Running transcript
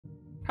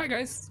Hi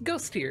guys,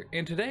 Ghost here,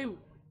 and today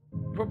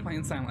we're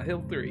playing Silent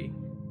Hill 3.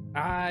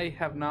 I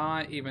have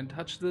not even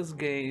touched this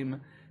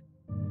game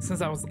since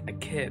I was a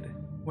kid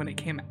when it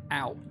came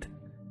out.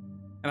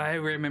 And I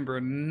remember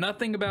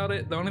nothing about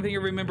it. The only thing I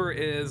remember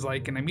is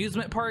like an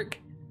amusement park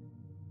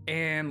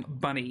and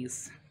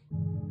bunnies.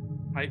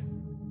 Like,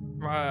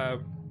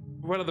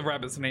 what the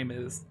rabbit's name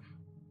is.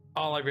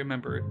 All I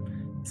remember.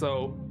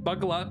 So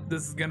buckle up,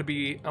 this is gonna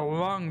be a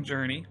long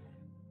journey.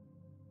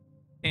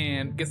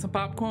 And get some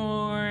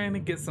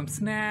popcorn, get some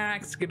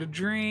snacks, get a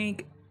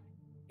drink,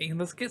 and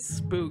let's get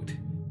spooked.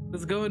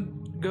 Let's go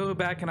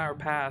back in our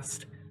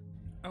past.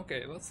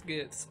 Okay, let's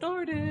get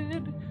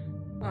started.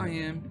 I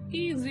am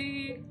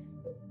easy.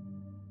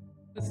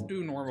 Let's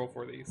do normal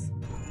for these.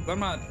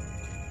 I'm not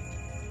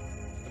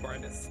the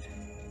brightest.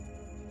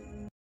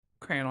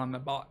 Crayon on the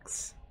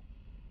box.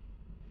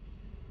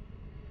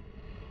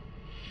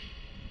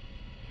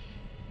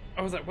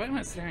 I was like, what am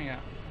I staring at?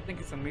 I think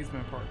it's an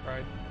amusement park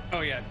ride. Oh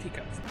yeah,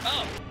 teacups.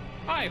 Oh!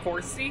 Hi,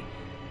 horsey!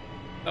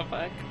 The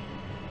fuck?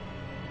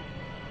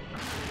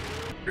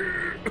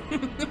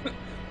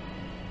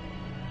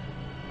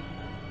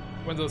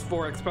 When those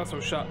 4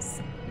 espresso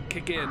shots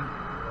kick in,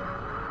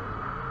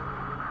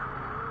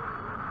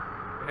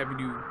 having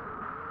you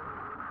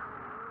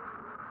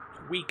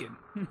weaken.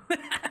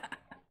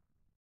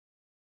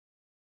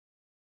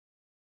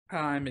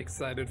 I'm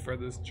excited for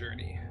this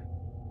journey.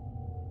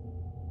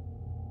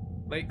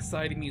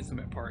 Lakeside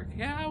Amusement Park.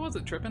 Yeah, I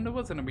wasn't tripping. It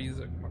was an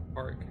amusement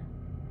park.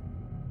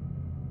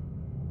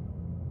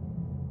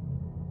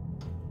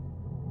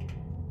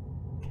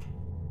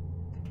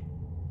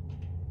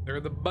 They're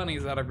the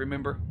bunnies that I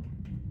remember.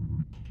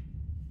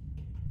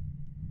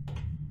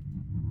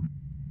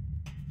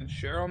 And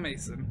Cheryl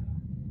Mason.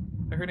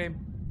 Is that her name?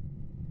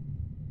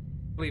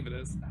 I believe it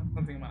is. I have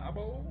something in my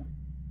eyeball.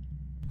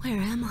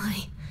 Where am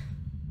I?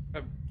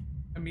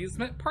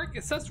 Amusement park?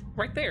 It says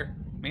right there,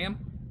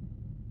 ma'am.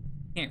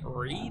 Can't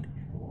read?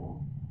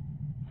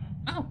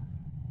 Oh.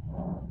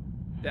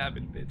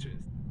 Dabbing bitches.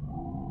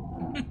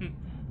 I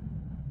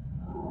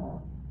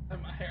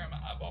have my hair in my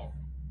eyeball.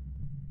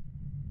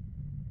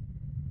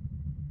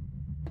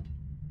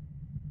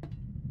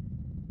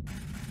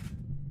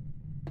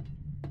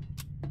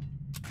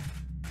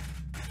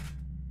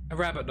 A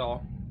rabbit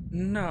doll.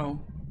 No.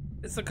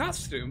 It's a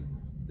costume.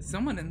 Is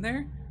someone in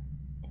there?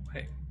 Oh,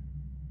 hey.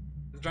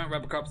 This giant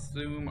rabbit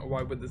costume.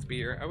 Why would this be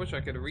here? I wish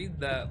I could read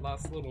that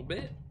last little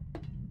bit.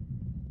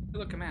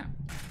 Look, a map.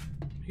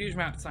 Huge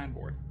map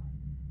signboard.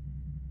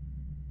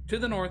 To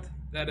the north,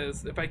 that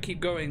is, if I keep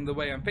going the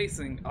way I'm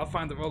facing, I'll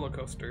find the roller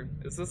coaster.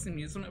 Is this an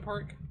amusement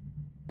park?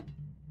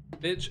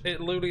 Bitch,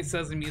 it literally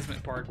says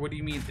amusement park. What do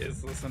you mean,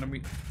 is this an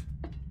amusement?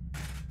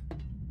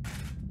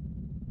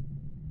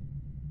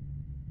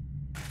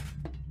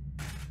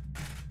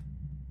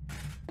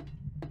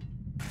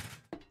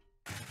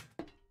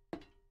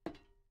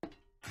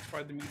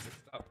 Why'd the music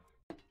stop?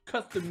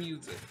 Cut the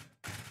music.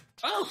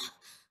 Oh!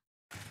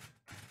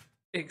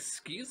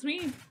 Excuse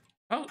me?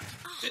 Oh,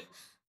 shit.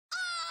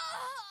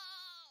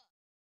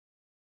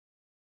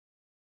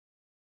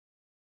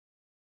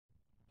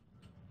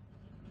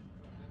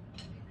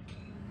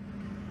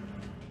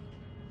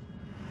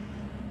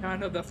 Now I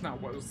know that's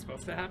not what was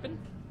supposed to happen.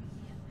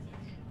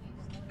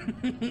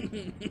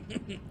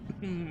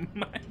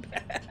 My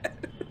bad.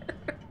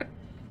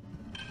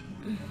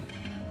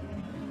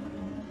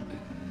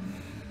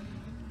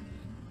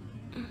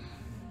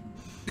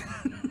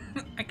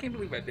 I can't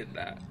believe I did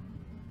that.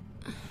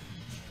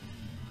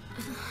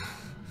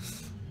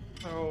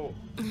 Oh.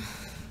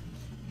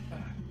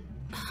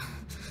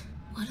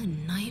 What a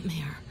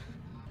nightmare.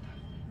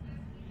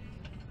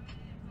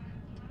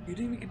 You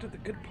didn't even get to the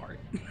good part.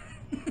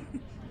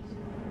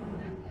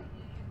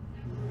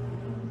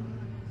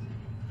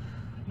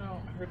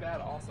 No, her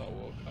dad also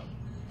woke up.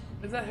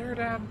 Is that her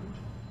dad?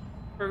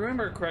 If I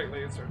remember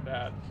correctly, it's her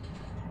dad.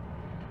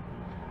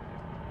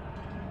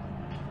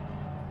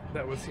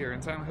 That was here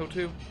in Silent Hill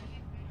 2.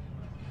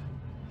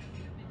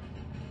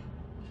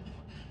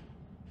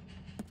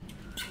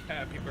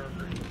 Happy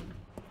burger.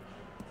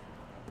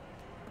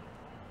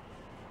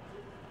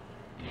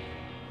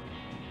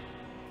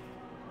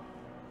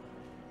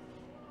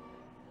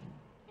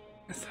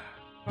 It's a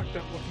fucked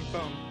up looking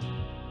phone.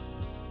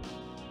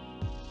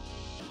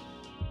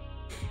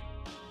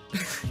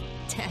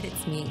 Dad,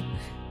 it's me.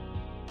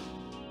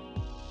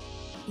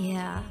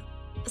 Yeah,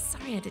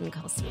 sorry I didn't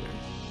call sooner.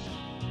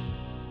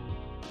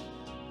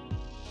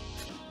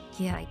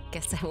 Yeah, I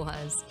guess I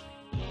was.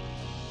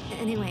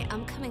 Anyway,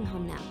 I'm coming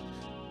home now.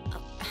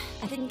 Oh,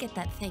 I didn't get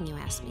that thing you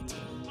asked me to.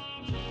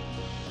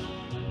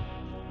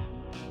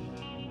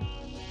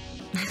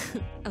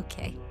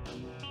 Okay.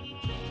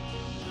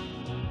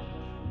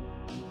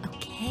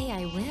 Okay,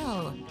 I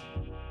will.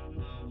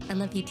 I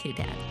love you too,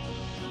 Dad.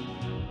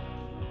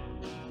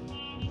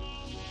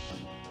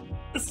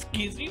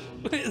 Excuse you?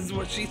 Is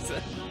what she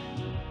said.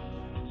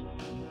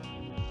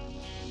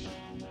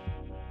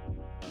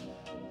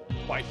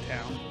 White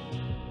Town.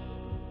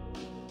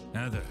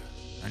 Heather,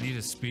 I need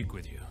to speak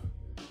with you.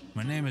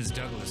 My name is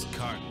Douglas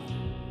Carton.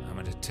 I'm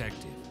a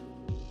detective.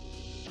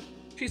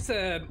 She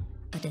said...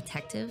 A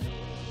detective?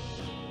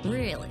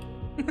 Really?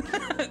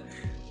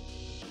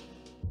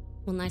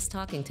 Well, nice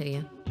talking to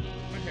you.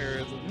 My hair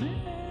is a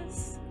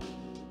mess.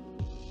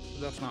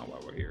 That's not why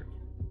we're here.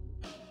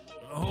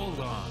 Hold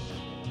on.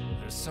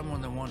 There's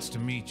someone that wants to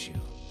meet you.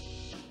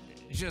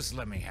 Just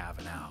let me have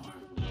an hour.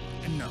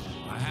 No,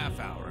 a half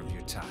hour of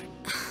your time.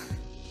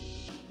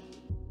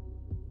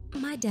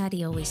 My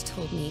daddy always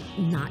told me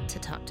not to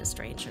talk to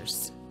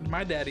strangers.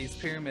 My daddy's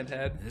pyramid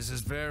head. This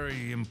is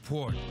very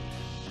important.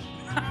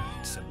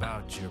 It's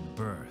about your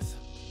birth.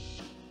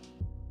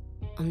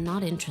 I'm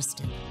not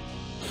interested.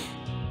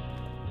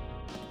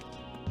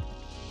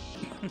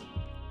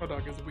 My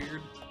dog is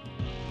weird.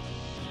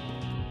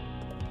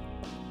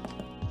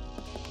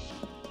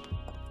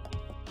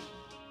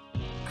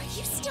 Are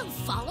you still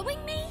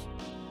following me?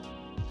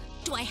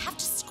 Do I have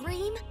to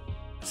scream?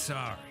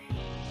 Sorry.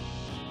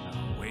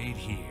 Now wait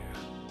here.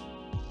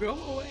 Go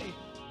away.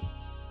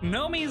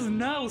 No means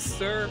no,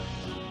 sir.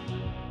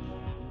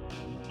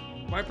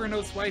 Wiper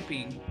no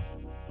swiping.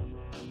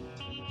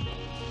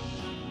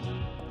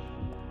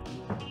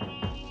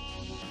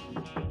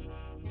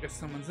 Guess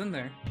someone's in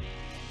there.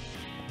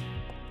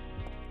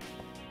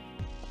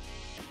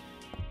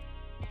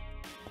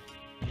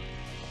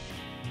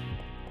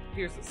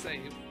 Here's the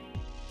save.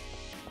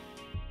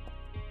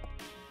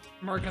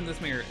 Mark on this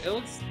mirror. It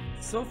looks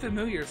so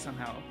familiar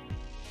somehow.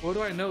 What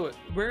do I know it?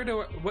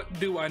 What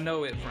do I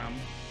know it from?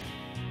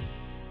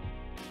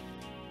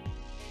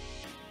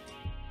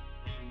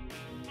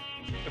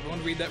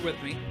 Everyone read that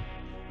with me.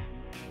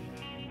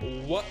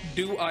 What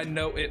do I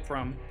know it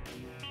from?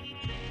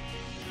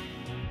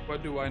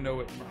 What do I know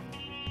it from?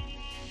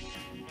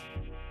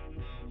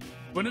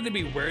 Wouldn't it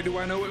be where do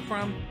I know it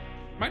from?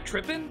 Am I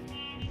tripping?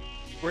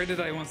 Where did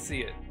I once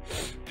see it?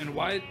 And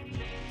why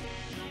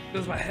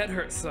does my head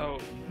hurt so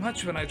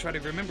much when I try to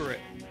remember it?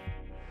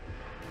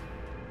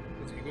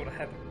 Because you go to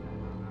heaven.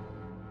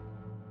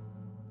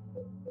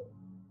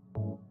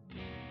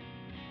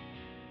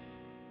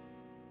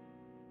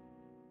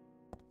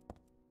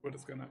 We're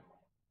just gonna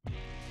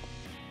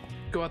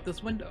go out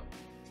this window.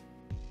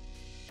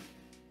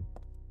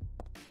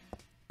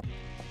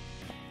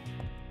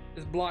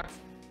 It's blocked.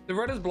 The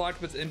road is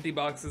blocked with empty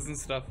boxes and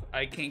stuff.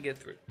 I can't get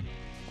through.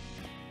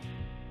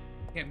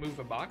 Can't move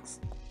a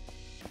box.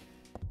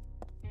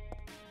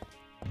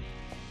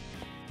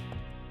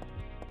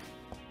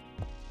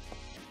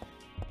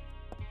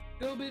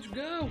 Go, bitch,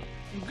 go!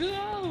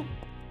 Go!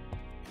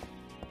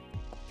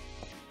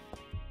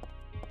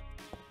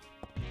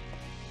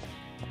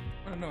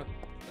 Oh no,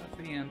 that's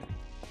the end.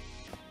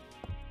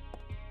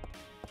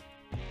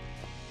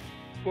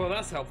 Well,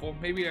 that's helpful.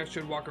 Maybe I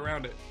should walk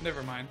around it.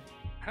 Never mind.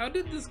 How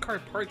did this car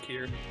park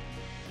here?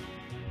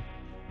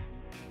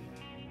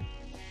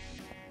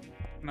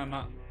 No,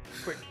 not.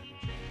 Quick.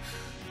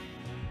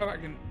 Oh, I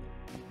can...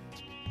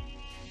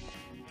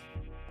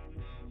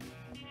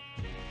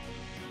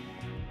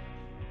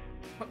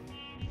 What?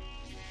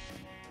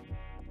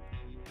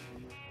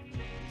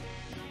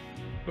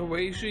 The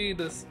way she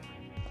this...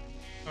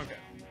 Okay.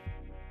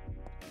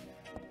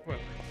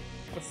 Whatever.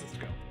 Let's just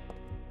go.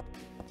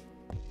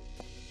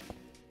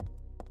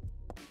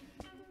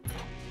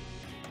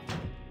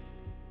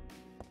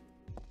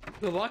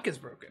 The lock is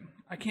broken.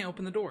 I can't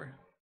open the door.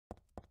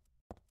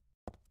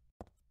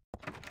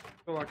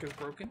 The lock is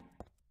broken.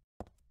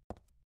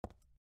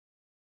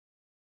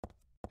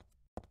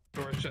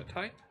 Door is shut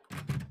tight.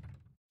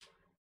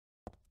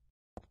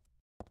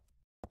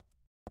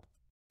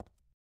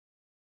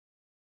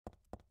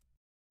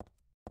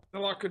 The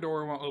locker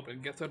door won't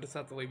open. Guess I'll just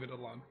have to leave it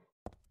alone.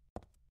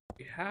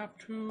 We have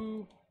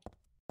to.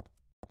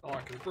 The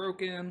lock is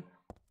broken.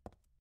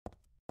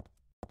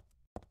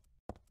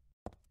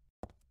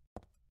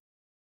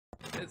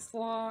 It's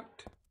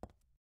locked.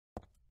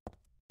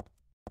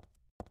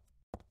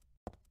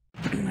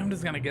 I'm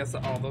just gonna guess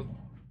that all those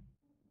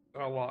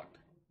are locked.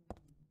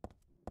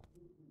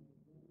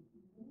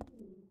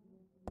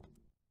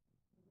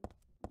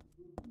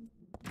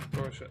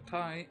 Door shut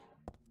tight.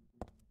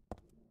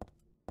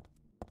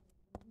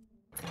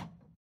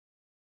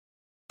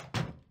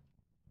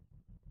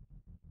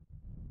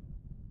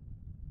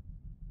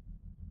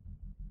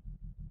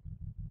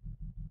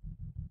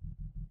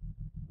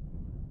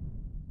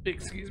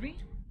 Excuse me?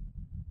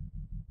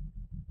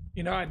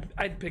 You know,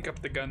 I'd pick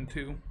up the gun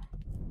too.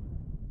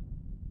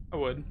 I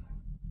would.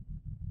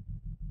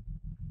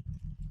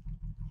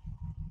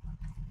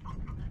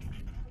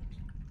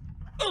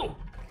 Oh!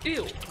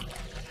 Ew!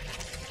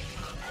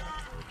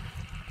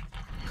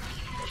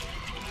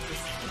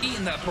 Just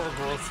eating that poor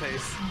girl's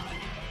face.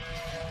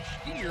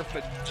 Get your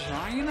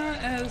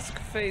vagina-esque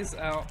face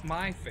out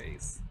my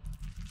face.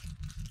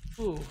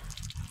 Ooh.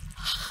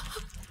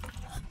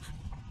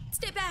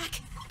 Stay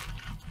back!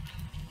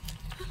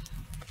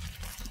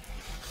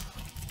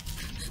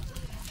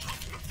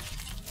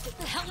 Get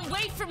the hell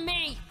away from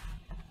me!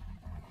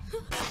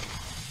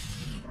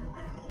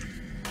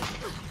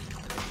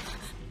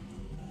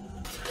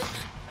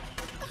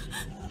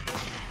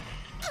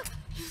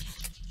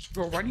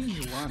 Bro, why didn't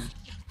you run?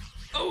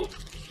 Oh!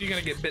 You're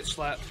gonna get bitch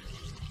slapped.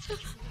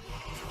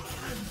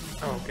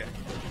 Oh, okay.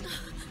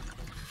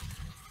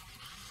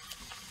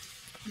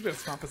 You better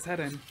stomp his head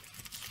in.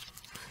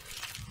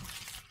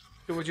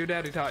 Do what your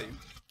daddy taught you.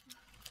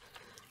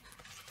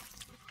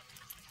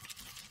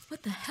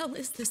 What the hell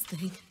is this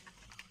thing?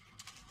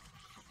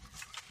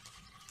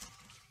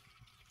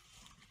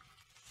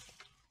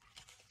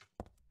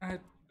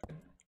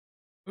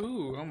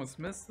 Ooh, almost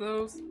missed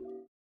those.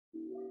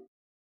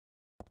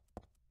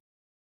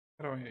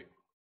 How do I...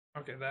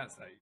 Okay, that's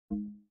how you...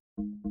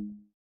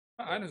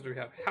 What items do we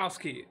have? House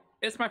key.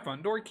 It's my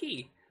front door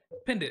key.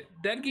 Pendant.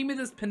 Dad gave me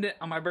this pendant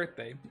on my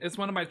birthday. It's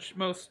one of my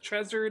most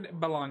treasured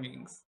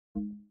belongings.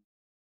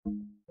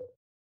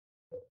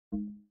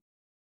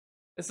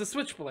 It's a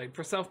switchblade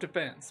for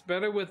self-defense.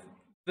 Better with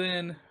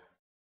than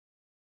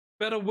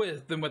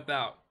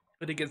without.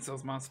 But against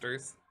those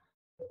monsters.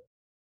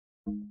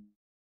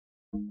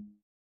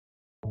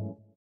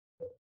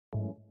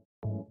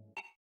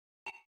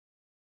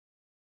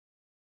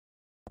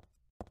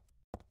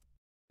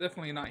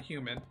 Definitely not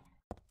human.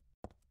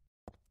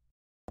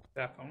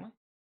 Definitely.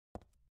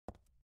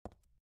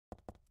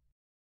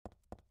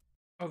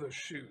 Oh, those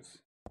shoes.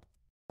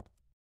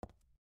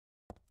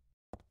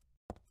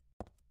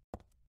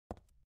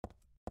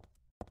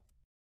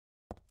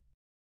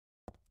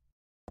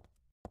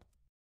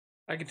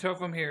 I can tell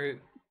from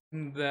here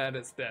that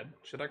it's dead.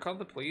 Should I call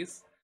the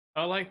police?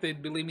 I like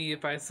they'd believe me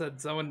if I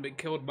said someone had been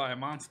killed by a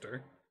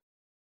monster.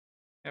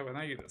 Yeah, but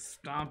now you just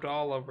stomped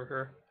all over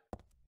her.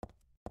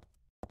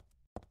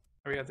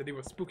 Oh, we have to deal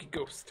with spooky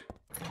ghost.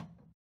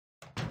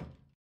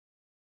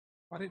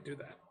 Why did it do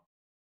that?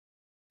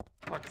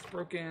 Lock is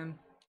broken.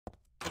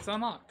 It's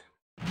unlocked.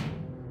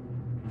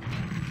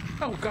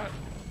 Oh god.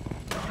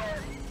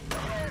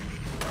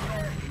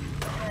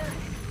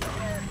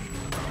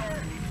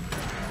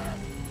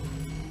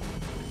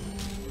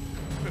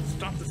 Let's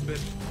stop this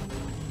bitch.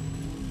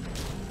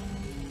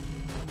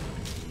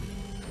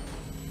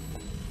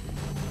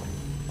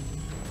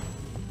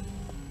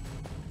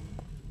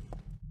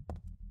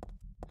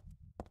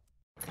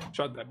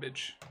 Shot that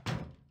bitch.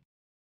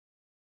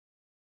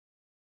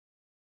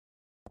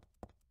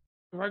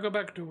 Do I go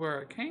back to where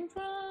I came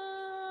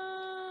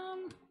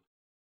from?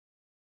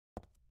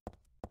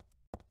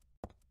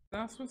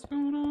 That's what's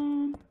going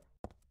on.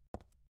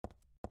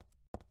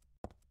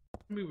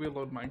 Let me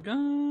reload my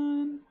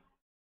gun.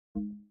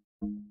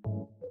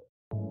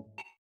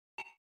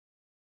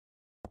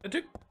 I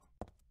took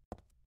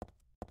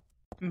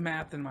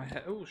math in my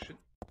head. Oh shit.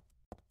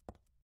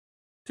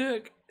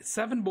 Took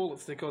 7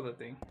 bullets to kill that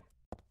thing.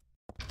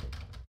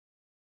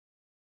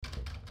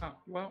 Oh,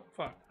 well,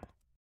 fuck.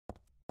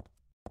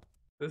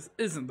 This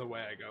isn't the way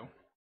I go.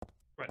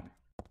 But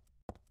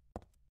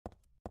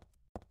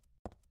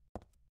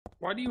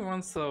why do you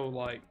run so,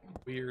 like,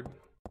 weird?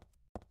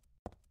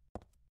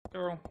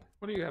 Girl,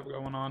 what do you have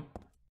going on?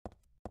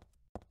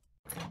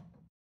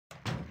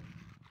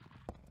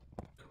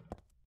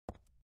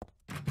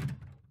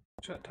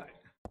 Shut tight.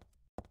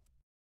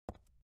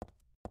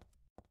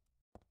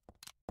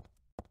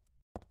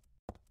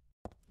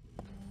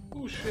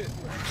 Oh shit.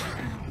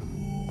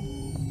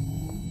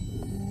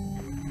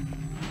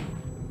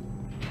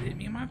 Hit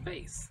me in my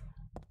face.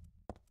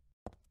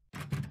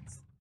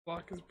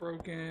 Lock is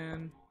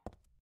broken.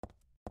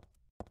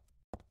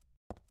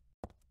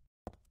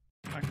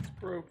 Lock is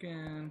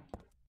broken.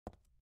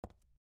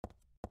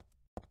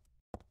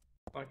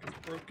 Lock is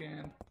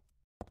broken.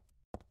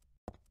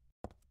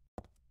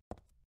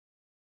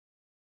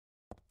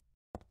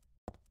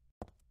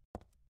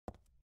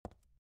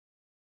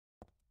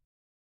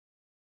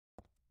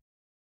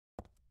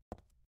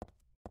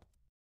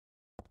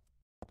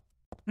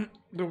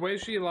 The way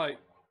she, like,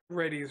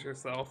 readies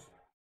herself.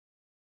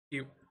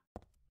 Cute.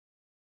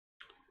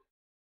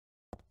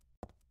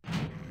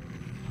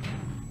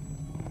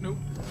 Nope.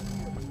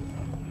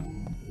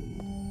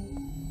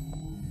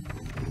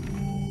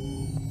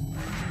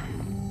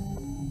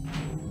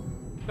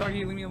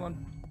 Doggy, leave me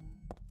alone.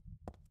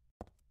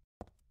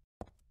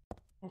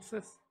 What's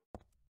this?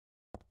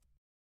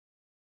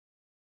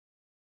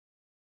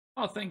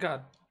 Oh, thank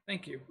God.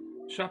 Thank you.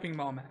 Shopping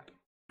mall map.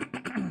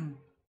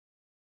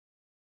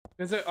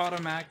 Does it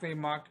automatically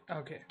mark?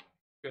 Okay,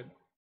 good.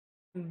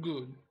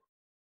 Good.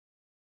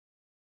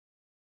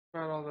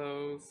 Got all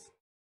those.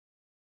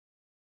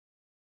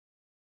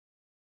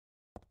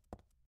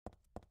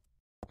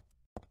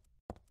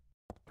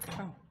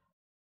 Oh.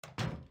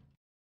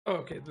 Oh,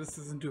 okay, this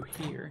isn't due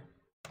here.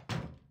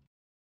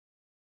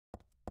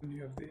 And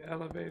you have the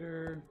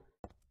elevator.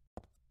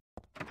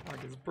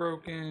 Lock is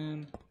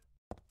broken.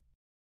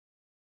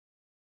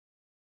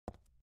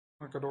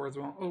 Locker doors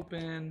won't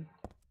open.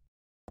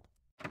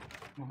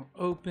 Won't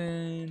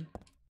open.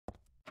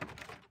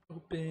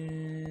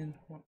 Open.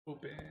 Won't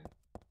open.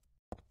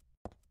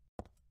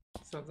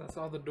 So that's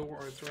all the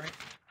doors, right?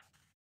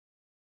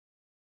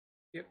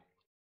 Yep.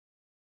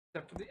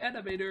 Except for the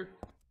elevator.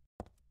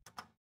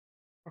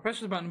 I press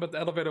the button, but the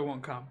elevator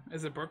won't come.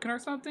 Is it broken or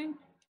something?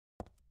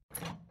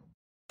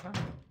 Huh?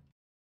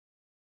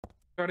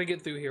 Try to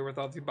get through here with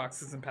all these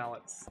boxes and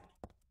pallets.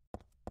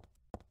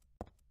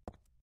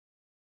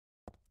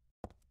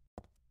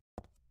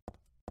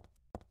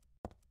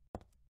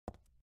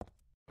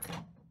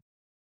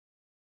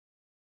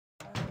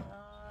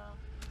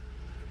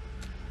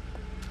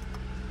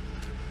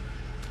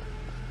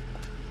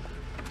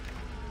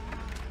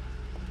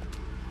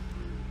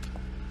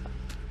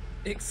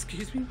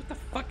 Excuse me, what the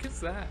fuck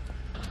is that?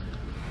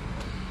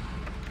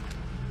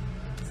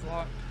 It's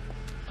locked.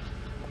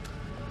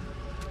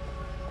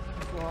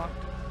 It's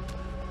locked.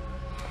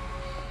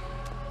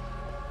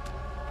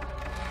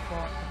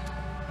 Locked.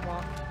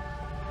 Locked.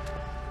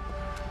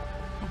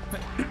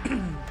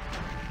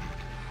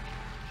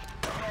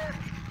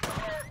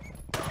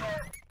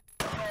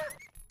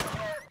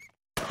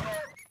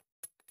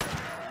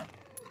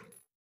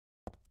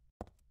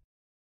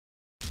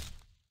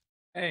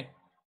 Hey.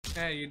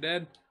 Hey, you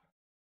dead?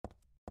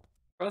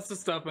 Lots of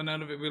stuff, but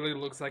none of it really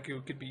looks like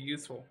it could be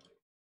useful.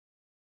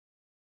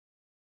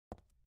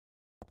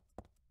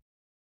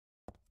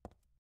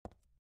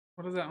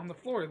 What is that on the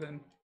floor then?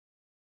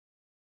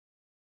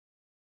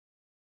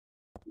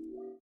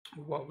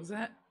 What was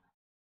that?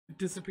 It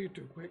disappeared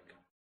too quick.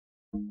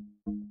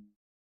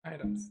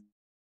 Items.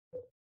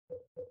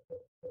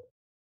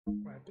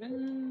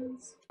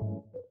 Weapons.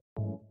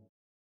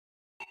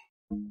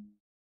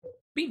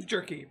 Beef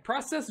jerky.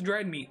 Processed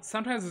dried meat.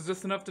 Sometimes it's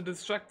just enough to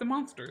distract the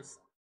monsters.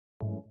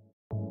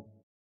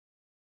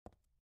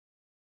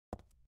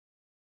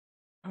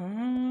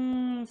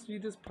 So you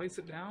just place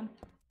it down?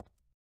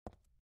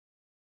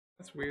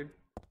 That's weird.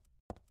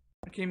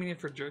 I came in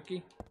for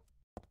jerky.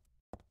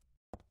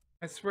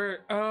 I swear.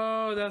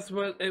 Oh, that's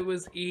what it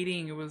was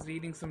eating. It was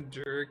eating some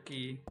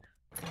jerky.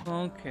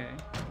 Okay.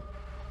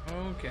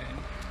 Okay.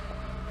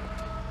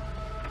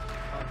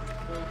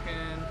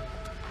 Broken.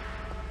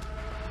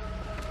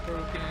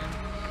 Broken.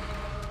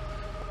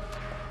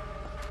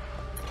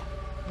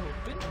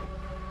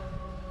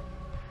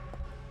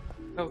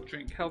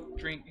 Open. Health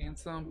drink, and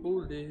some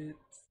bullets.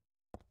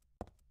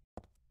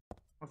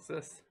 What's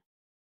this?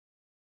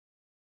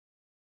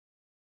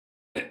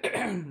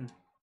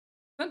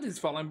 Something's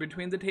falling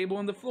between the table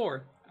and the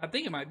floor. I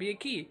think it might be a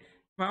key.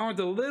 If my arm's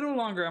a little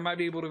longer, I might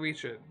be able to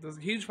reach it. There's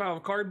a huge pile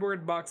of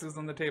cardboard boxes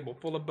on the table,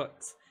 full of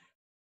books.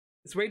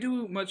 It's way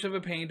too much of a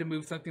pain to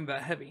move something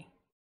that heavy.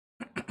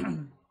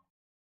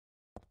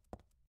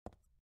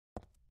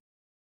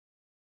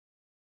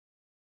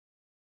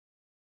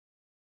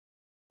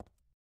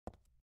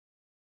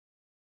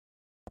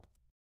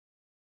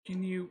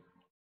 Can you...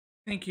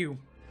 Thank you.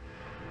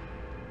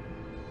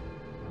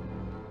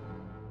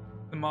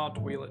 The mod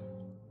to wheel it.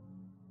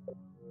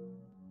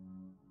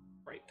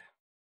 Right.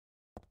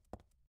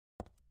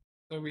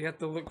 So we have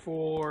to look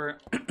for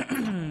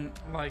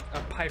like a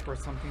pipe or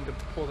something to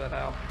pull that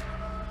out.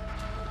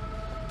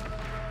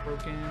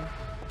 Broken.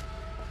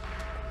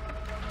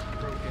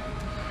 Broken.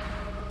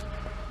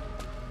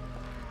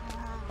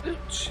 Oh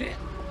shit!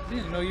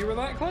 Didn't know you were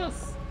that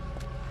close.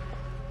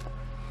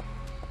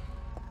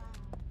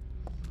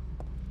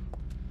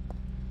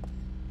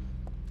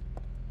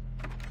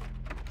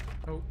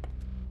 Nope.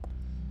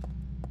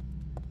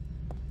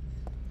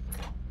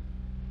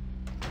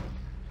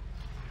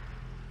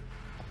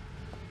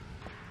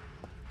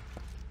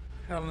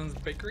 Helen's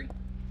Bakery?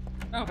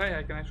 Oh hey,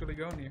 I can actually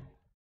go in here.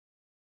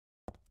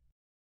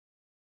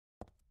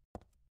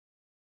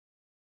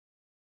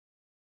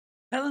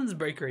 Helen's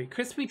Bakery.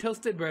 Crispy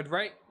toasted bread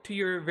right to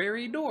your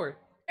very door.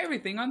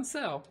 Everything on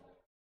sale.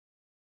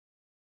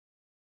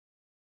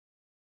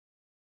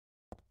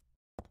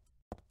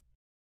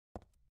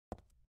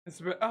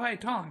 Oh hey,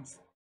 tongs.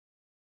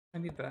 I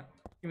need that.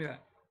 Give me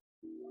that.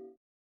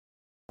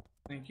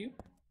 Thank you.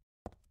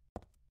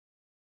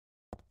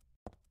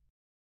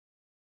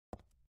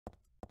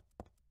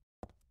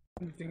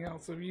 Anything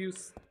else of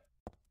use?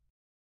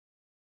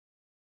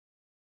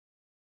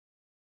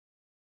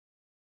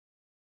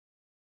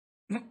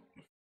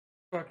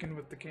 Fucking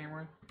with the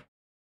camera.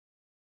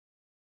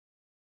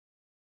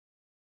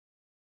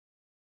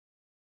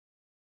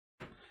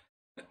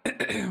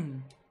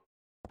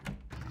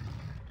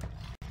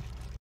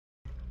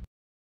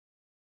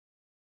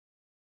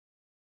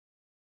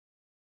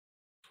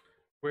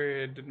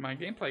 Where did my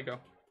gameplay go?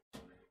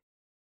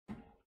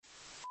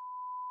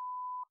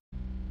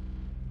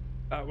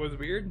 That was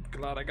weird.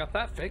 Glad I got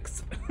that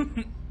fixed.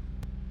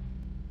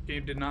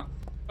 Game did not.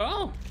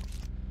 Oh!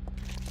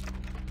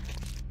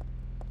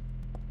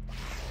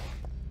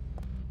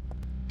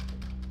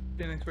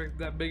 Didn't expect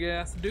that big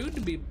ass dude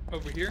to be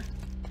over here.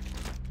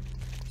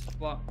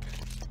 Locked.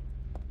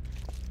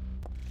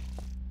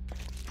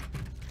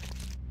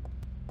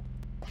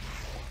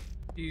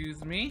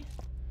 Excuse me.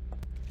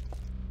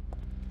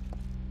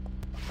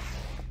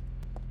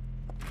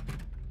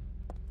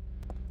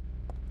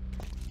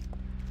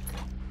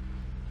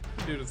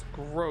 Dude, it's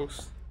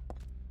gross.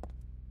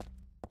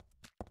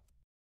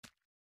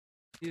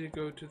 Need to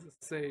go to the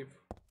save.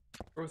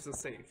 Where's the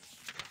save?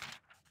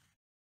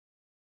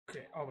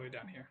 Okay, all the way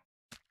down here.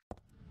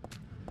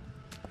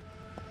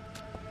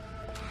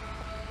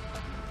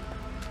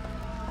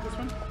 This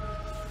one?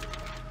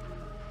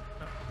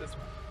 No, this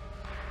one.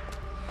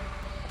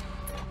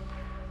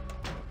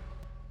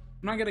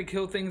 I'm not gonna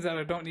kill things that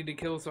I don't need to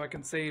kill so I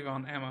can save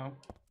on ammo.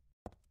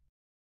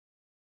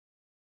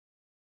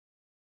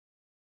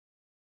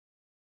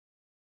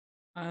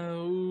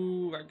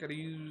 Oh, I gotta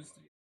use...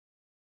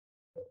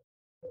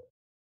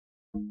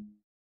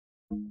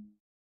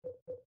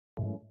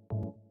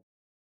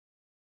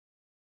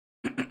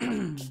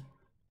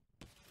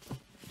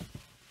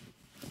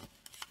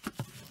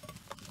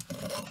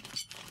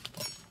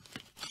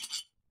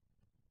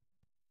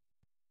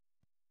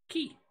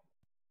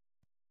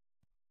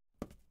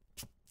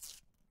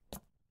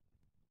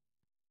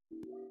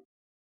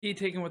 Key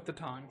taken with the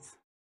tongs.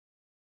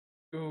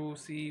 Go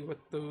see what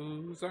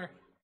those are.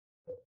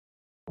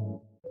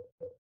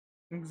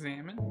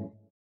 Examine.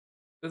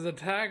 There's a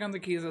tag on the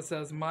keys that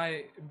says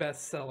my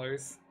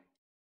bestsellers.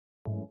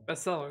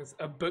 Bestsellers.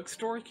 A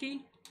bookstore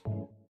key?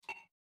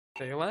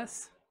 Say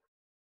less.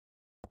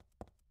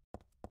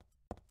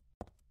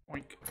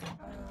 Oink.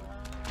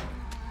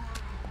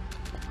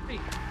 Hey.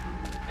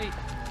 Hey.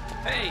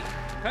 Hey.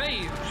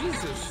 Hey.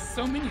 Jesus.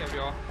 So many of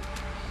y'all.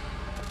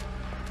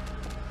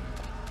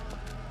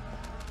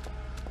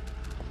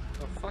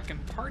 A fucking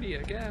party,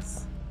 I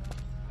guess.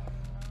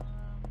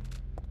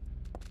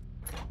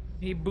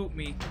 He boot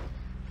me.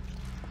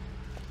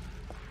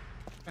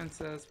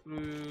 Princess,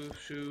 blue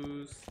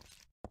shoes.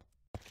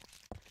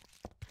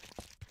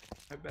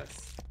 My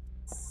best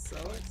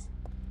sellers.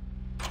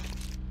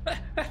 I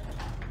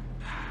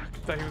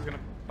thought he was gonna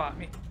bot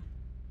me.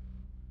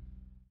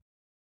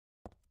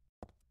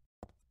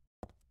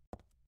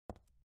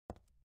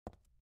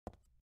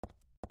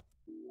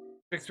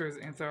 Fixtures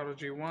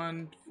Anthology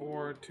 1,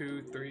 4,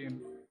 2, 3,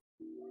 and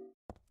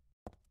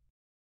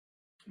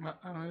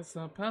it's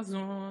a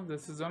puzzle.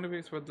 This is only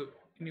base for the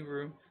any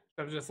room.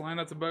 Should I just line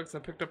up the books I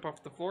picked up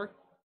off the floor?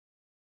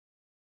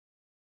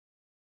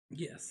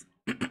 Yes.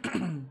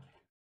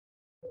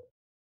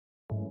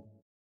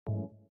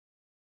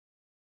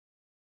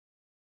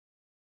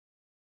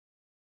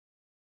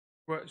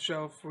 What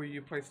shelf will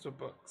you place the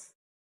books?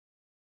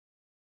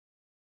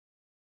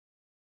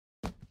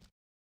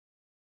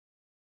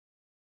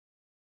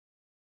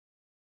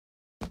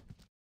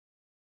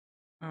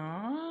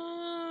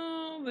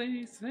 Oh,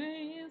 they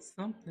say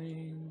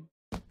something.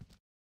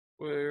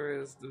 Where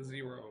is the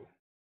 0?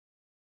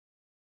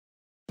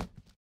 So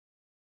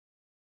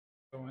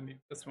I need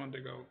this one to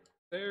go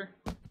there.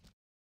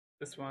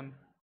 This one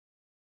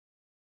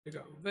to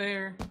go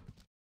there.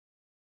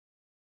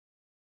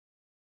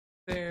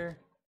 There.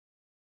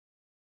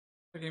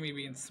 Look at me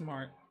being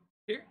smart.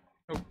 Here.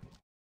 Oh.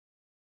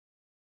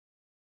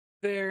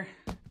 There.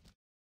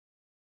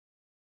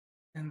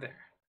 And there.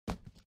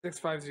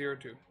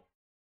 6502.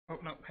 Oh,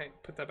 no. Hey,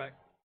 put that back.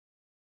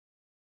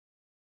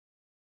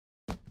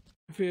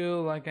 I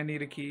feel like I need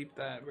to keep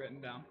that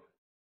written down.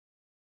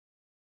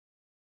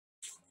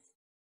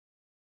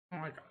 Oh,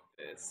 I got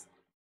this.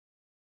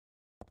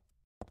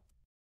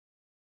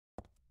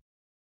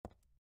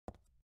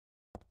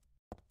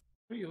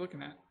 What are you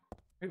looking at?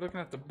 Are you looking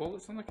at the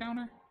bullets on the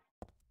counter?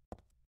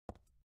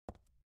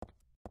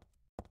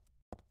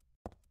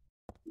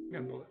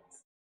 Gun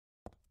bullets.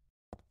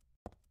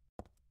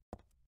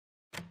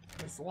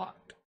 It's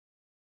locked.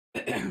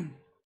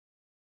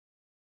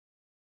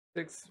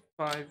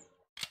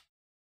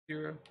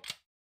 6502.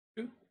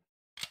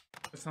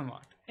 It's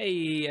unlocked.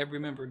 Hey, I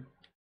remembered.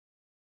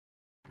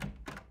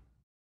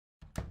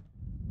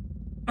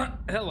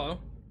 Hello.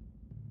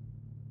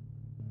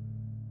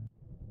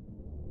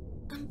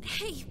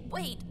 Hey,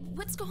 wait.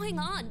 What's going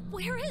on?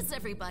 Where is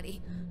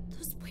everybody?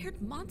 Those weird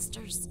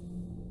monsters.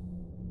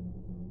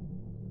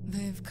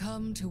 They've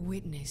come to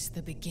witness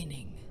the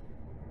beginning.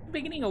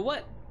 Beginning of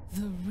what?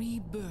 The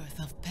rebirth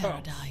of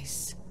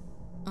paradise.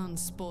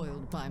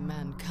 Unspoiled by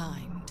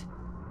mankind.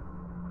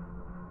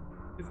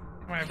 Am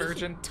I a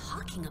virgin? What are you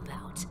talking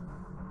about?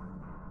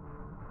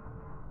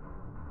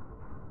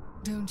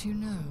 Don't you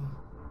know?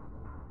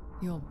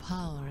 Your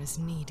power is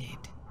needed.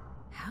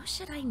 How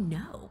should I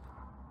know?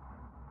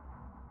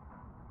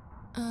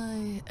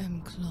 I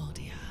am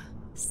Claudia.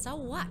 So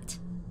what?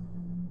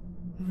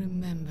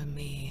 Remember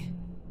me.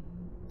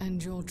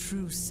 And your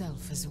true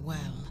self as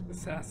well.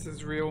 This ass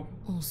is real.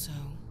 Also,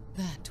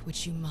 that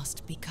which you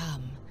must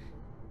become.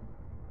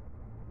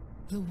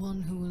 The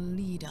one who will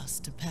lead us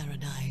to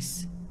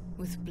paradise,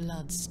 with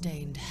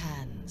blood-stained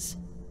hands.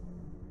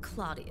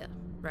 Claudia,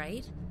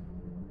 right?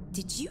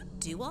 Did you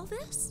do all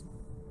this?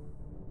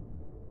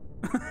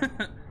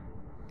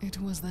 It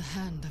was the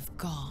hand of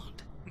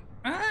God.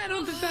 I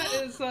don't think that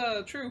is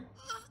true.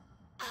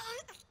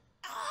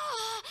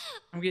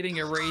 I'm getting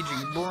a raging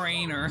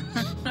brainer.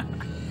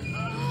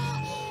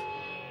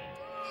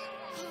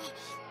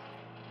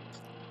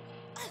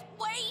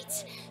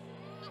 Wait!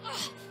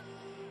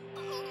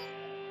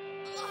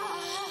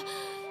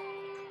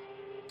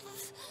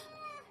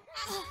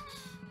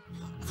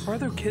 Why are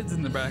there kids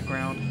in the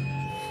background?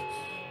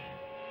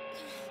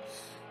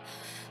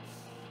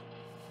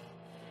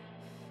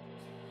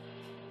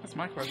 That's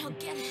my I question. don't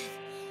get it.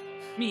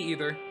 Me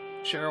either.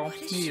 Cheryl, What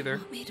does me she either.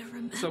 want me to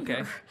remember? It's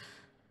okay.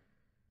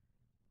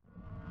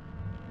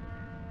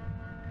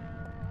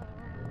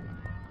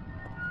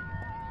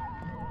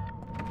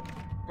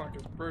 Clock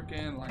is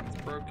broken, line is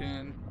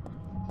broken.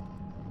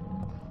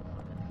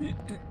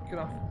 Get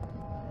off.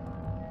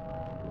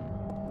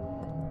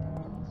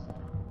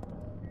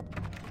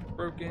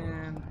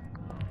 Broken.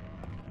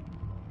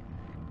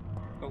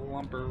 The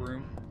lumber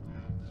room.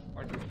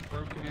 Clock is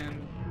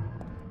broken.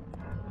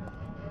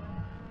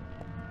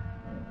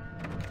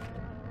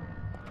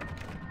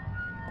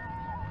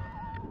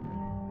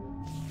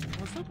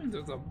 I was hoping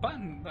there's a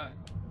button that.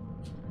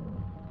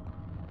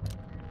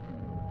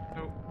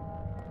 Nope.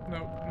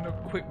 No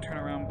quick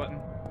turnaround button.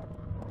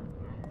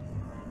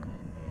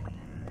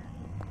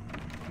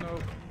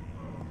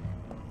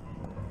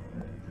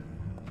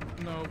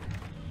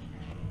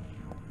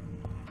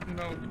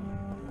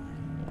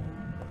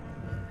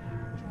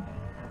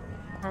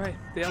 Alright,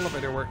 the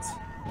elevator works.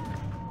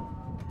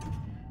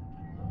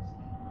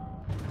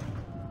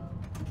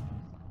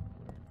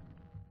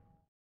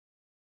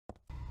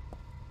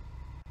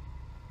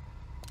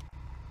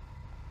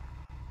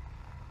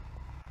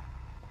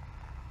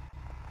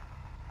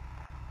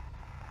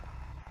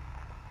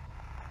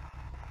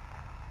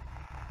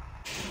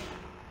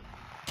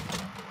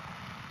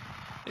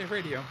 Hey,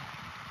 radio.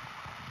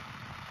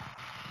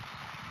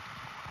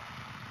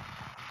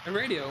 A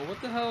radio?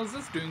 What the hell is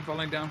this doing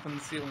falling down from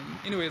the ceiling?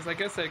 Anyways, I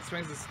guess that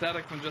explains the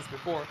static from just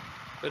before,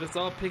 but it's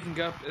all picking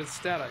up as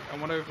static. I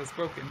wonder if it's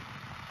broken.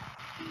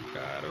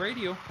 Got a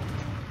radio.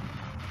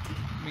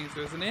 Means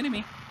there's an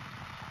enemy.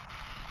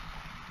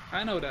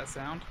 I know that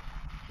sound.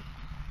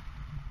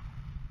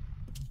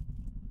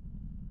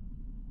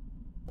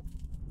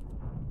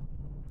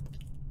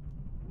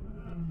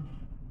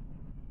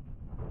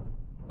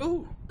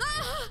 Ooh!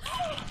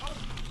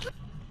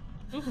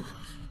 Ooh!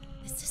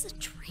 Is this a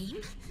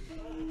dream?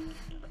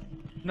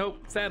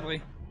 Nope,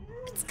 sadly.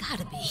 It's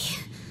gotta be.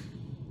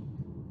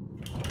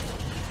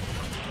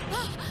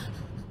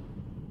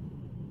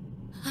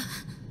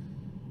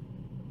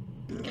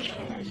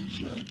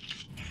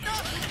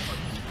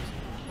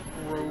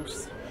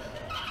 Gross.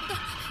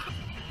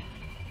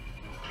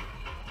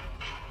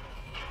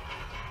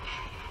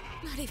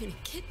 Not even a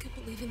kid could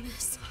believe in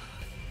this.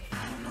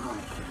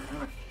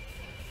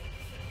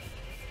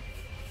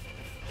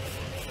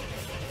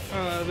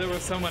 There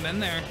was someone in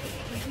there.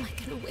 When am I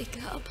gonna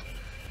wake up?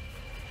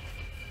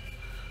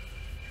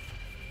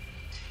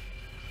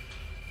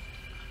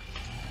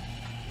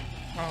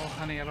 Oh,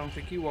 honey, I don't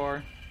think you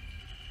are.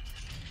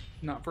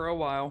 Not for a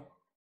while.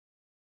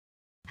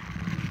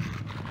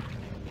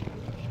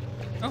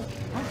 Oh,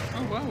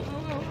 whoa,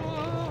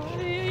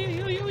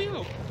 oh,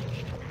 yo.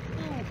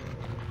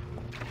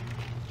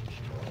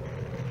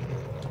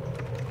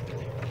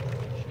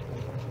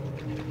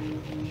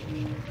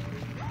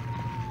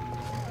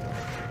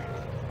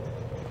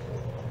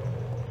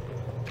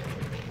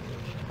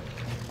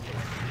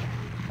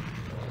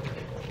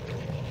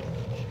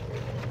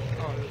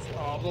 Oh, is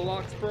all the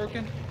locks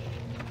broken?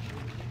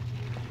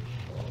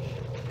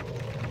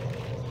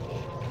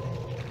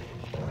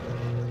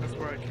 That's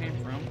where I came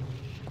from.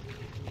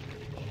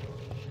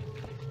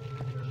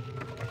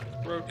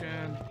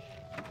 Broken.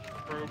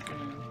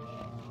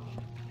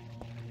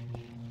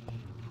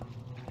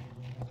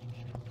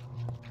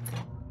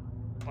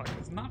 Lock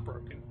is not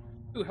broken.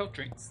 Ooh, health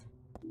drinks.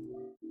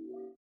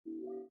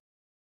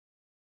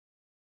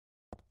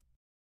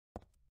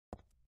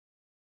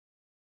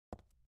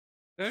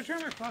 Did I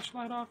turn my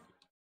flashlight off?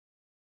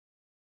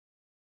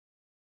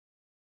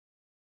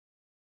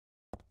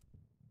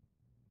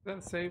 Is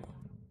that safe?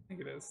 I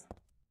think it is.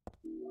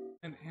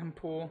 An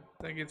ampoule.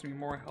 That gives me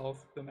more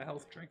health than a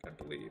health drink, I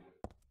believe.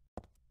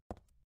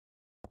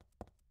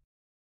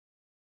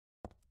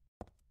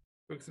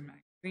 Books and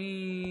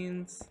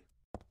magazines.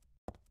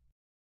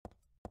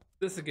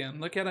 This again.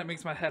 Look at it,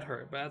 makes my head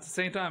hurt, but at the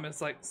same time,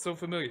 it's like so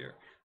familiar.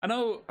 I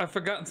know I've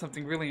forgotten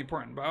something really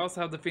important, but I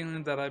also have the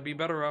feeling that I'd be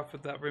better off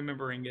without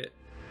remembering it.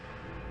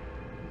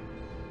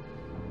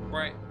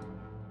 Right.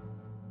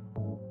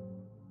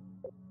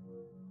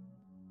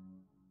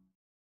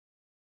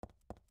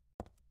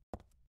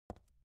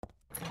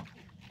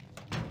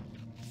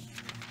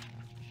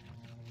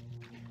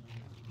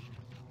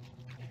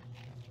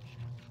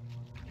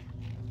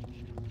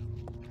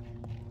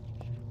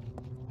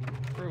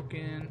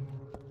 Broken.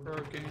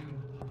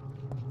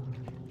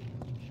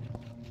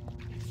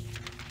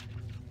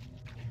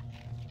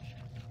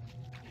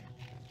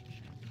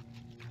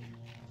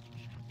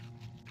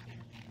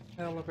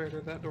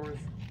 Elevator, that door is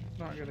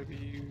not gonna be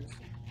used.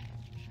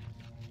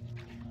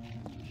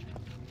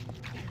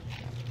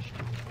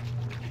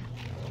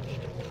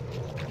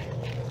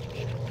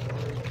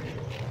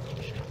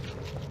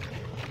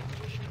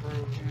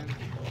 Broken.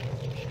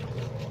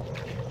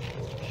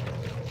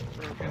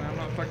 I'm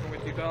not fucking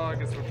with you,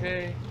 dog. It's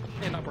okay.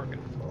 And not broken.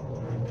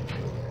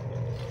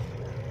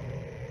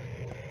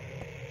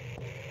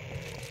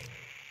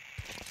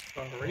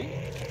 Sorry.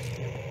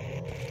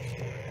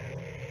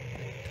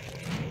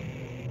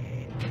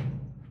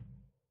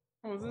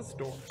 What was this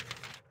door?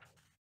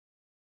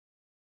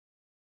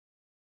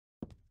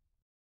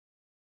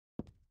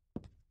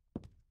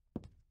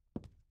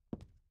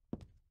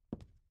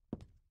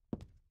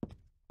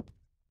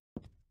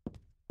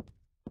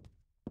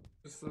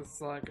 Is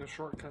this like a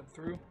shortcut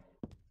through?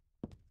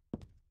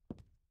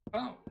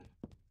 Oh.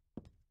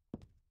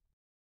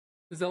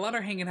 There's a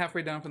ladder hanging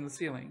halfway down from the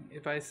ceiling.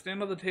 If I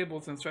stand on the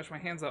tables and stretch my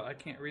hands out, I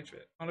can't reach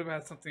it. I wonder if I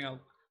have something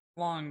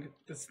long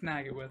to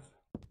snag it with.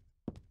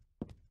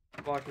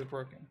 The block is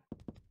broken.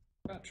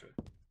 Gotcha.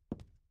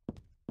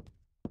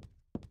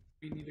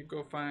 We need to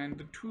go find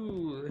the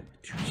tool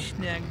to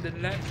snag the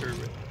ladder.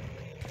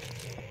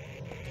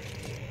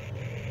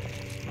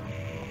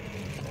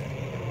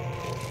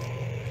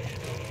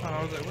 Oh,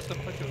 I was like, what the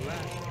fuck is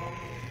that?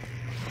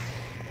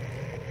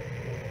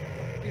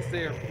 At least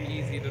they are pretty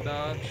easy to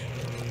dodge.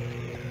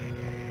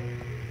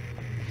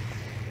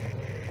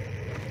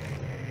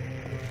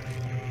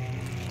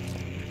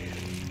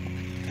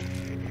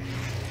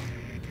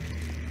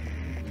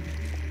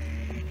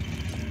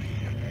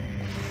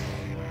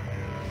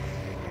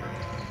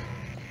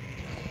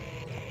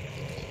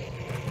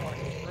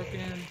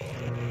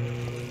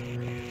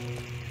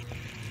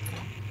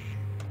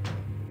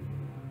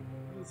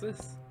 What's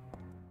this?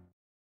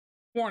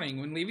 Warning,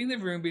 when leaving the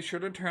room, be sure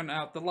to turn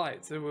out the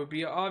lights. It will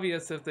be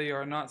obvious if they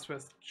are not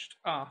switched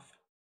off.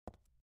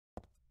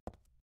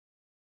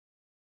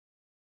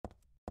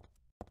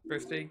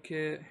 First aid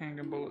kit,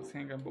 handgun bullets,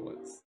 handgun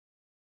bullets.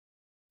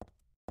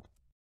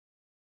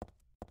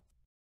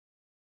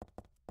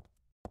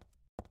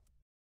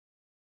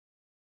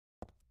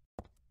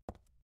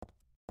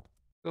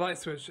 The light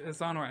switch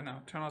is on right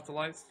now. Turn off the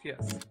lights?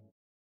 Yes.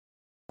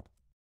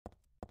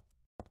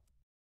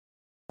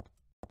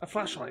 A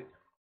flashlight.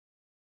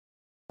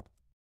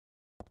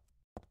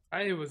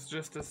 I was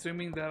just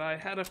assuming that I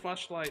had a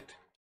flashlight.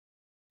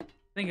 I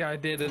think I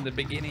did in the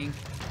beginning.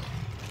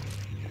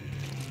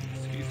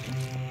 Excuse me.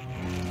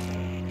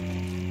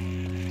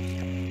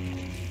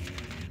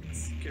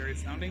 Scary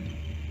sounding.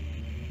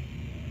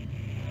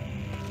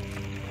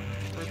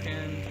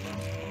 Broken.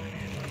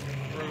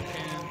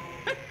 Broken.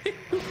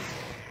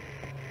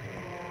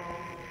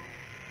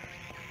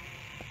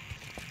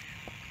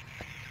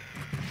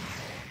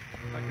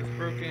 Like it's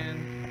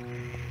broken.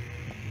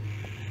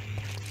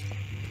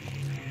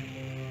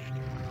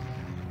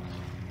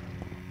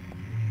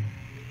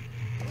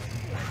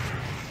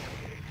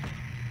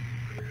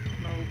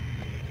 Nope.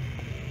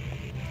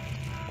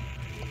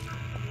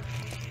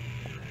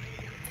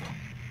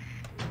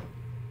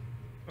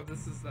 Oh,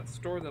 this is that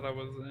store that I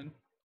was in.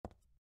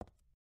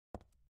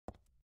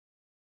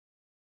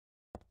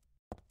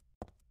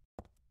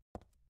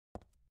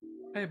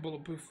 Hey,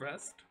 bulletproof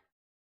vest.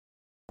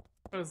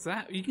 What is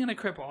that? You can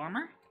equip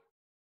armor?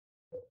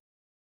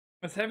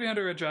 It's heavy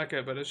under a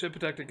jacket, but it should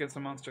protect against a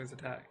monster's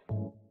attack.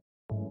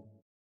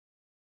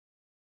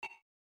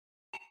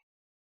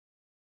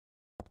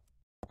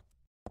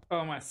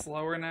 Oh, am I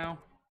slower now?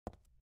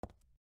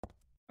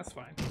 That's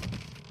fine.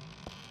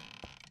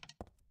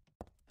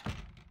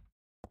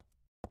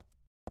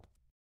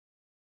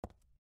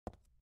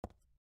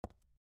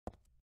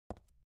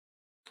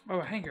 Oh,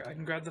 a hanger. I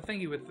can grab the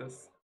thingy with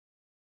this.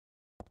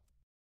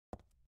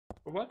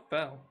 What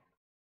fell?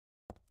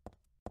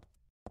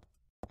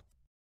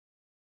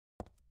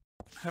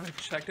 Have I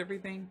checked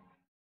everything?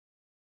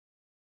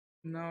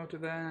 No to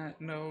that.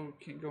 No,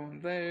 can't go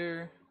in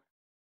there.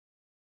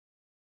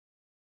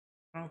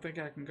 I don't think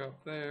I can go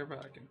up there, but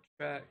I can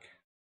back.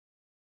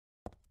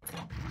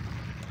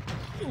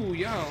 Ooh,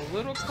 y'all, a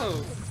little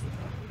close.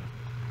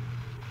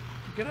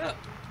 Get up,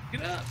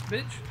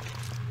 bitch.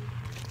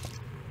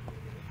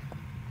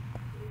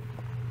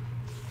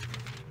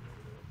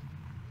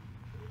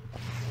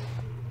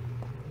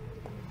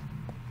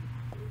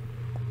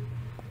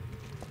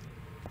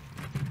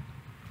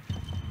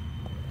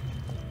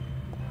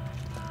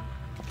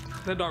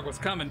 That dog was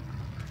coming.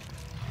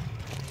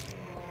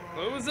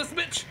 What was this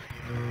bitch?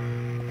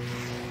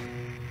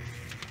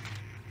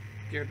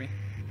 Scared me.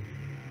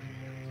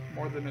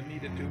 More than it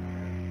needed to.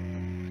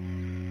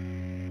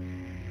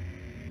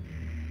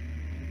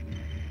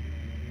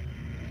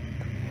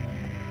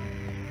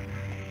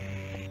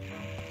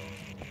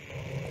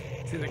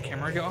 See the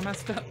camera get all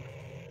messed up?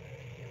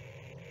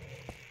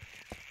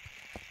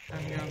 I'm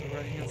here on the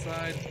right hand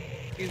side.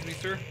 Excuse me,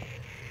 sir.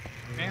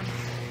 Ma'am.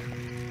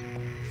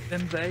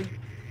 Them they.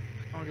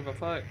 I don't give a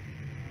fuck.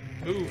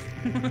 Move.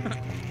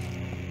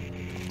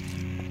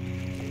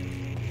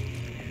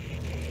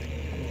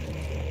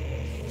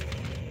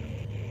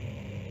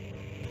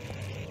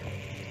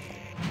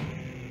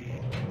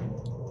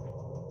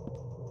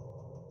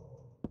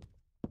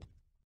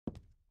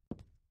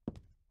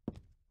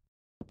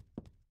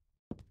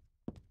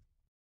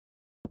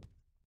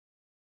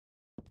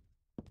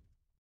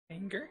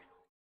 Anger?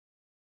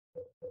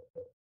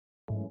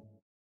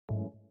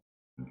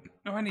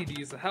 Oh, I need to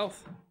use the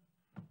health.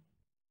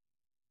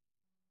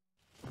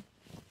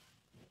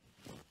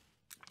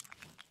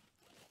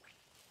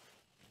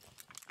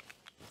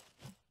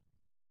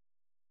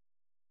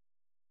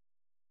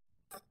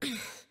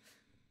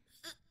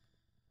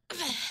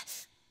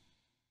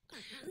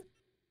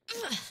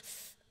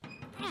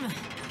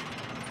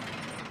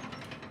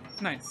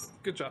 Nice.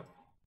 Good job.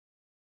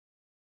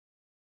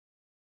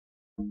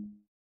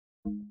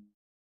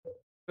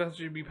 Best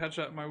to be patched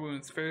up my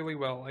wounds fairly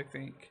well, I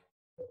think.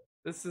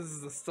 This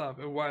is the stuff.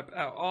 It wiped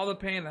out all the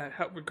pain that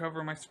helped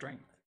recover my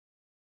strength.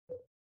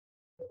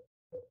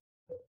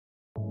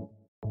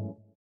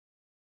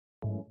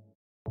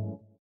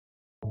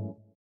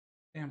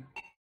 Damn.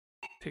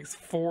 Takes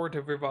 4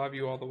 to revive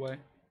you all the way.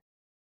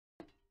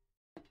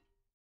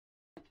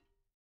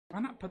 Why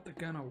not put the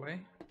gun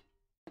away?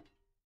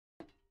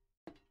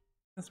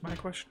 That's my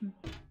question.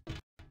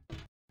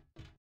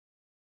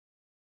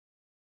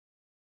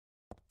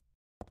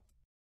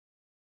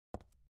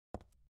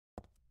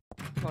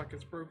 Clock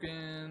is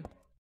broken.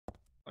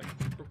 Clock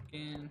is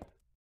broken.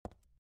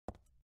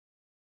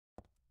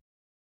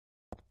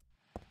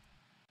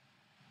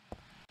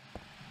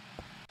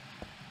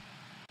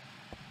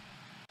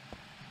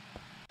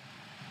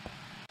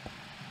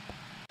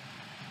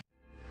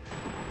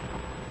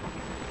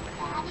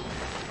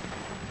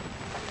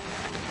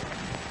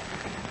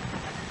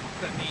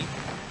 Is that neat?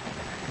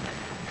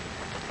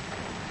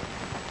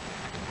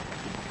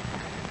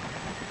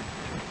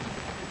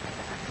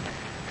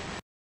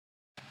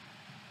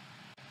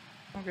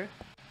 Okay.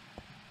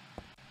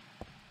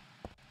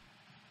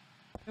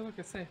 Hey, look,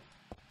 I say.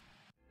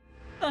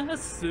 I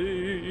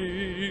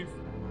see.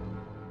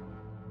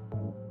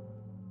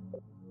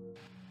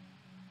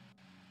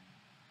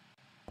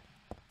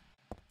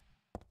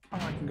 Oh,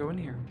 I can go in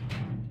here.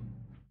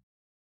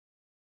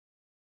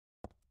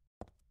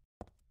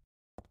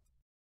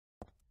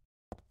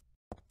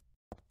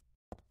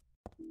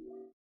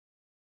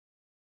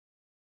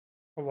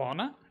 A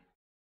walnut?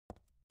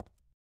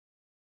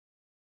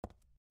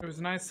 There was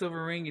a nice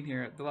silver ring in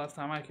here the last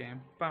time I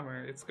came.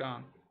 Bummer, it's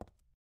gone.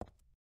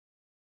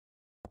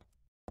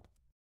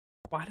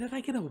 Why did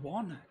I get a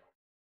walnut?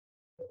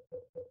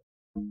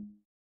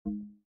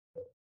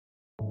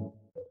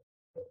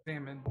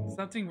 Salmon.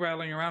 Something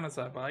rattling around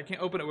inside, but I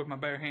can't open it with my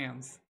bare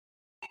hands.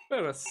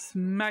 Better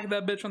smack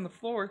that bitch on the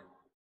floor.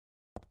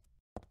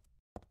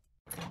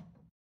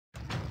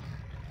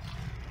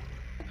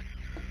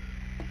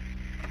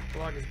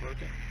 Lock is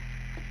broken.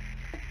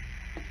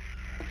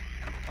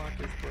 Lock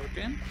is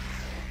broken.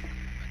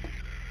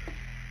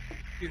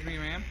 Excuse me,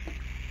 ma'am.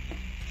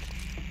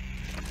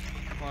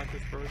 Lock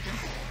is broken.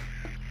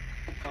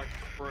 Lock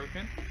is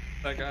broken.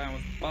 That guy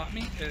almost bought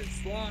me.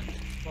 It's locked.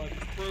 Lock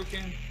is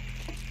broken.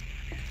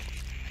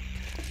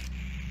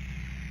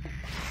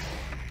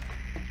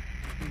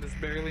 I'm just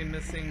barely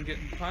missing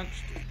getting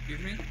punched.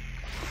 Excuse me.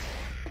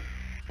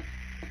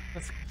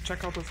 Let's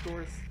check out those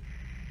doors.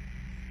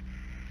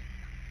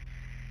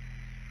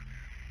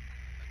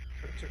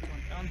 Gotta check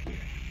one down here.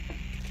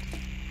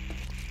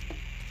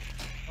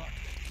 Locked.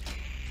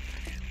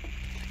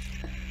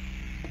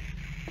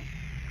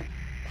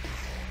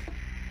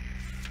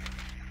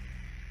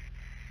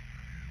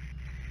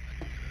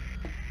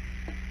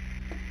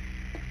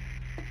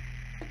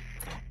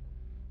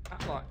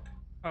 Not locked.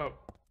 Oh.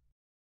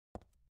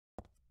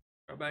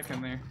 Go back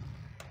in there.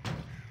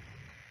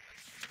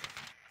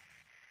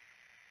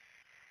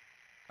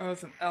 Oh,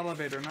 it's an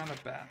elevator, not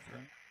a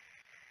bathroom.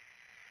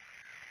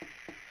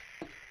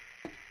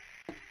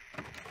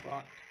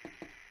 Locked.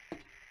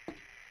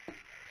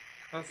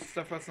 Lots of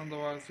stuff that's on the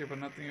walls here, but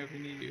nothing of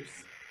any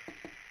use.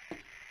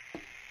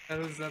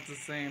 That's the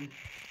same.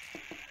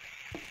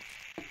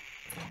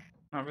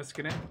 Not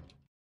risking it.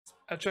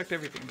 I checked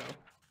everything though.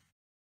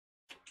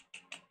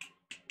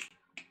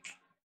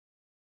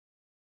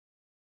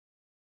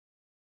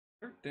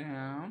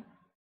 Down.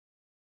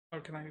 Oh,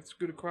 can I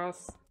scoot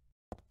across?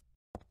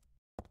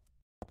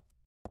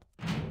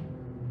 I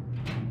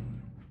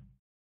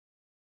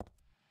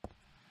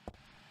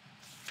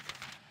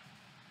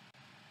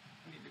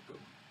need to go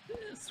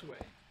this way.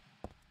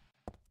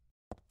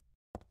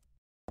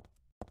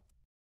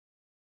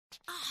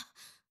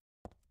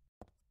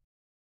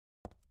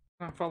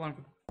 I'm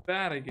following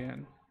that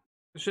again.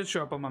 It should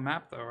show up on my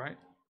map though, right?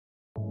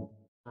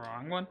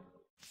 Wrong one.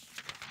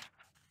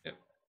 Yep.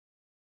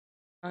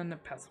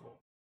 Unpassable.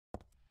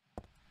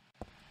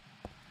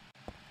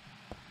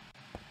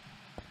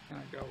 Can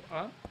I go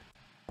up?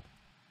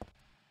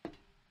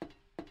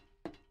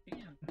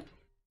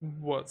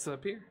 And what's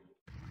up here?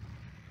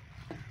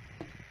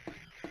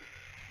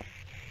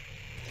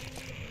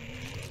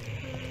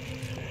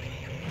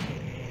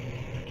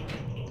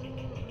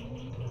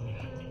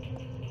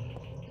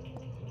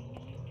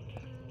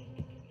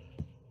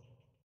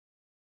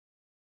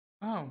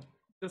 Oh,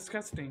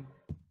 disgusting.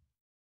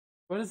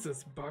 What is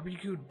this,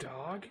 barbecue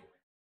dog?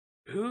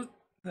 Who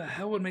the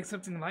hell would make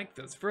something like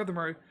this?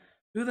 Furthermore,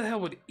 who the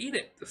hell would eat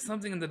it? There's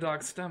something in the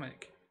dog's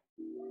stomach.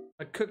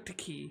 A cooked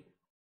key.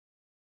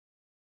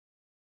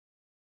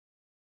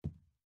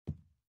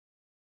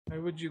 Why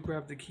would you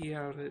grab the key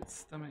out of its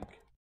stomach?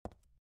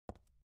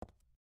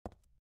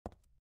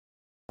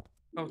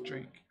 Health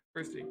drink.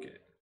 First aid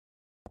kit.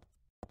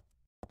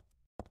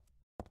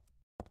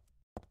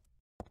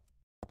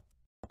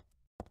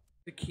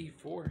 The key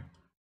for?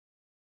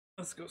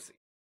 Let's go see.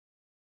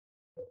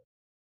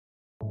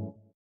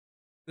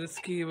 This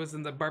key was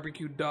in the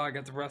barbecue dog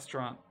at the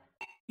restaurant.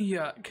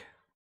 Yuck.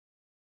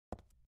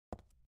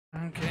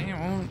 Okay,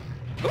 well.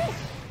 Ooh!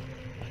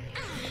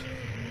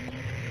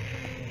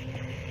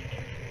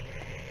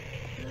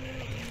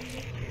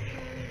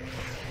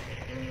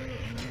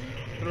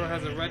 The door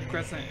has a red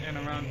crescent and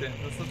a round dent.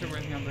 There's something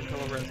written on the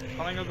color red.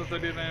 Calling up the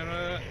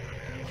 39.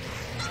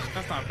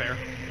 That's not fair.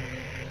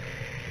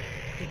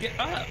 Get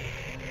up!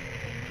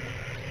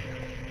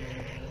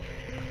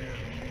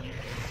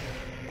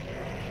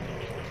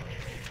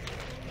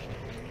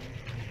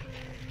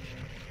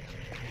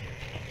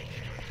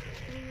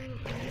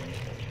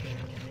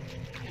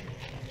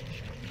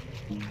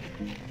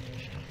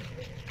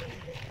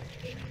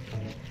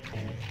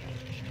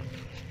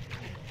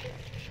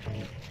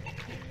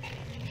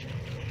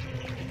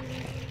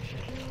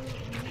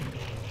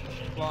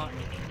 Block.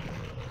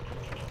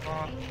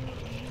 Block.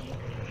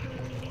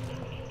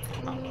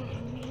 Oh.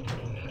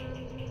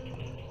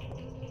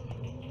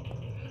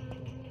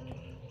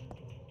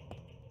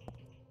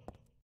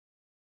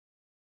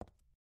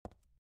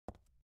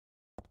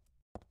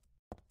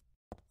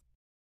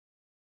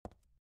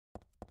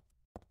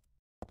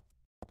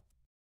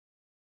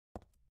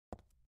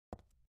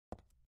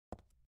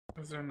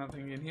 Is there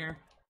nothing in here?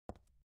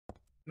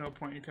 No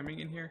point in coming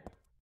in here.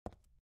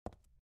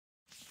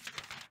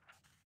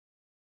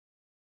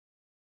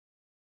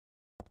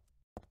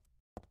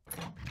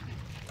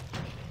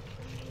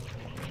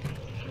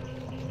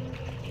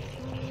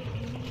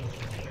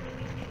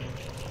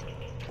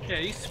 Yeah,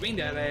 you swing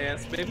that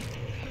ass, baby.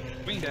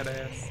 Swing that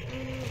ass.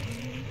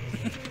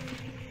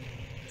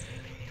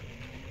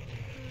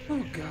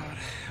 Oh god,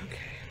 okay.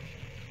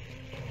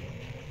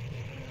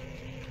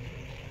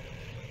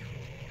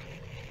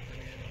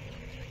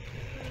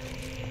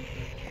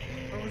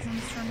 What was in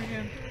this room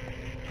again?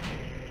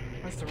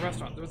 That's the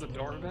restaurant. There was a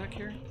door back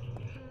here?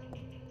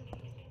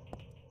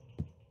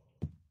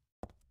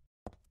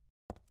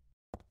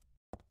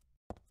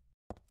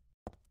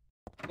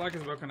 Lock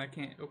is broken, I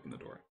can't open the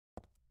door.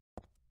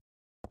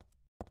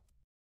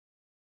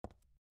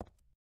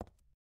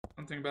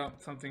 Something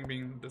about something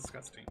being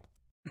disgusting.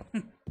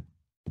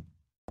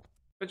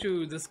 Bet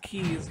you this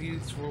key is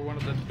used for one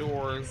of the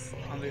doors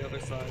on the other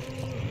side.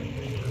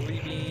 We're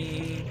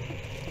leaving.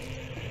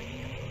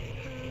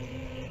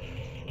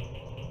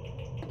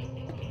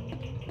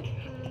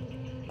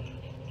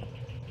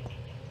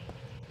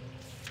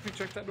 Let me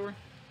check that door.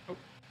 Oh.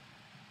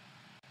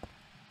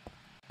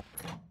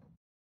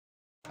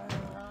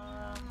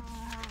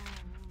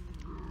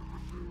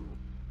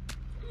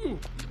 Ooh.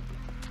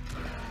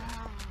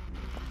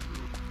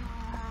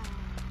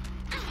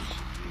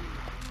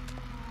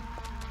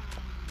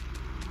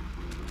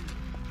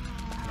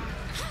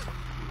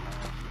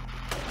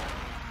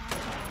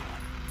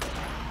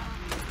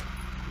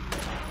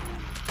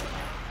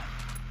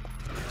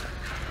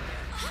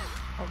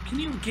 Can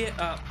you get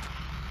up?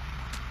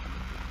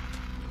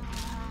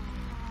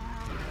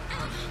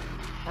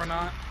 Or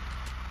not?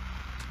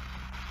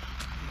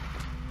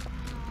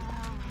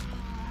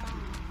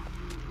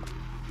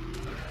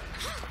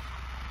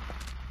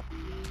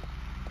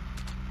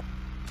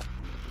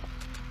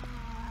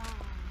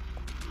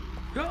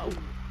 Go!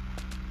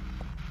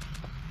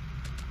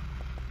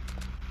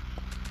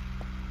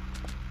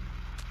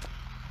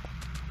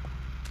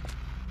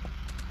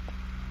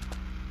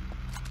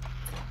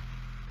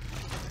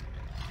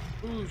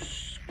 Ooh,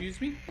 excuse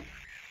me?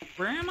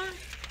 Where am I?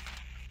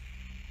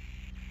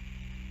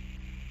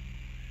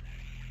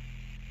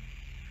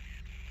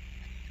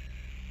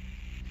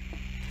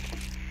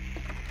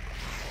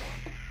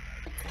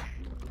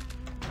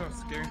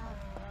 Oh, scary.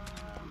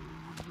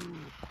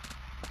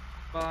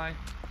 Bye.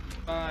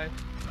 Bye.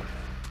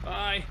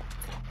 Bye.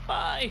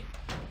 Bye.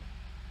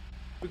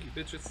 Spooky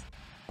bitches.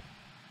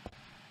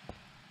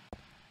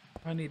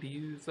 I need to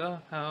use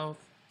a health.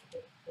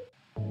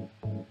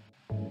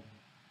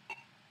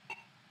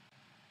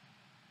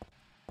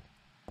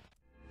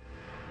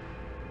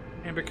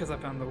 And because I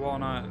found the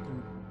walnut,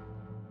 and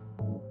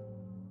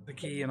the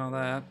key and all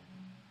that,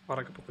 bought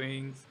a couple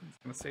things, I'm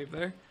just gonna save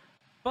there.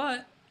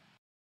 But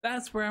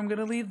that's where I'm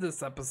gonna leave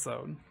this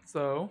episode.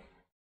 So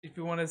if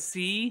you want to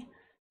see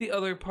the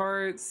other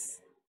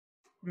parts,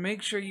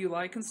 make sure you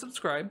like and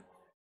subscribe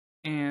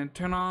and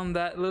turn on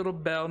that little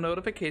bell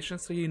notification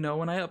so you know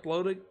when I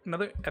upload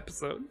another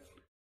episode.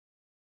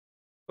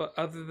 But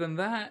other than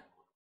that,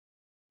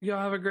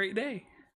 y'all have a great day.